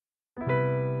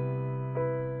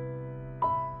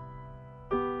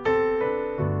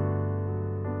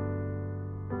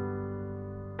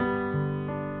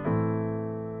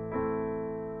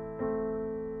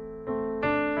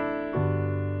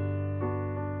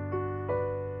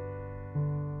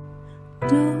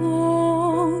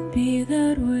Don't be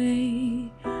that way,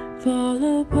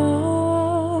 fall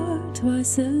apart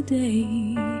twice a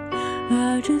day.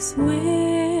 I just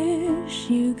wish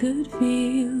you could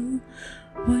feel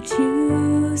what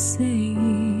you say.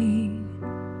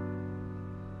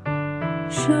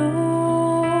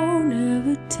 Show,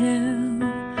 never tell,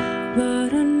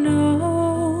 but I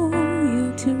know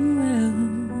you too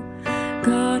well.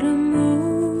 Got a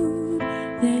mood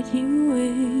that you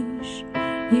wish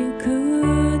you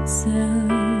could sell.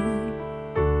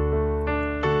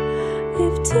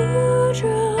 If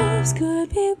teardrops could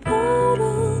be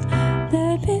bottled,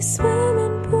 there'd be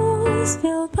swimming pools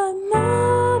filled by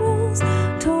models.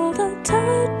 Told a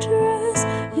tight dress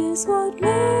is what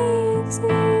makes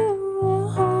you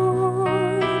whole.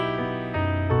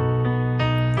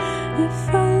 If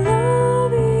I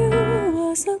love you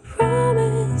was a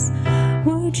promise,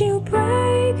 would you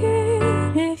break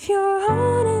it if you're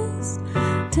honest?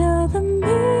 Tell the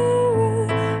mirror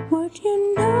what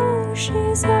you know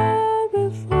she's heard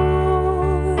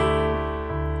before.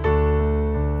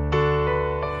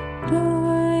 But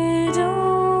I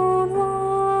don't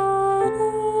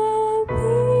wanna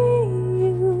be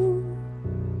you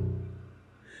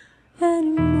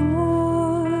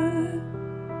anymore.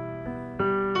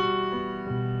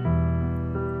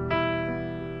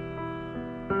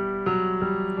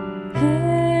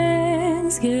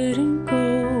 Hands getting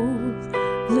cold,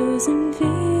 losing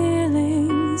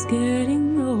feelings,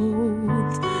 getting old.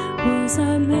 Was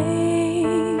I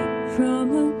made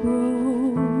from a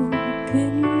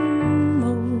broken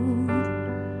mold?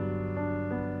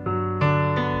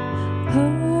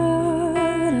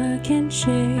 Hurt I can't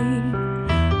shake,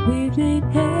 we've made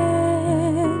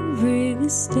every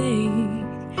mistake.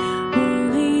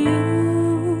 Only you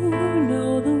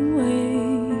know the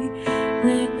way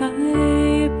that I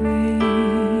break.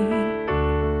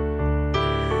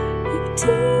 If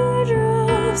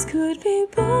teardrops could be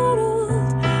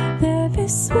bottled, there'd be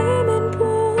swimming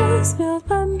pools filled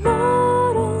by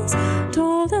models.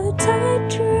 Told a tight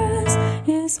dress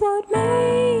is what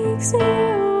makes you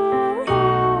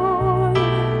whole.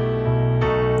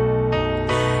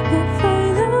 If I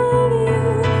love you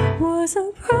was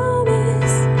a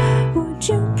promise, would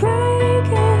you break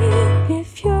it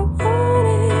if you're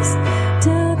honest?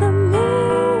 Tell the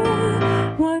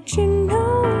mirror what you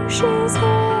know she's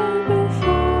heard.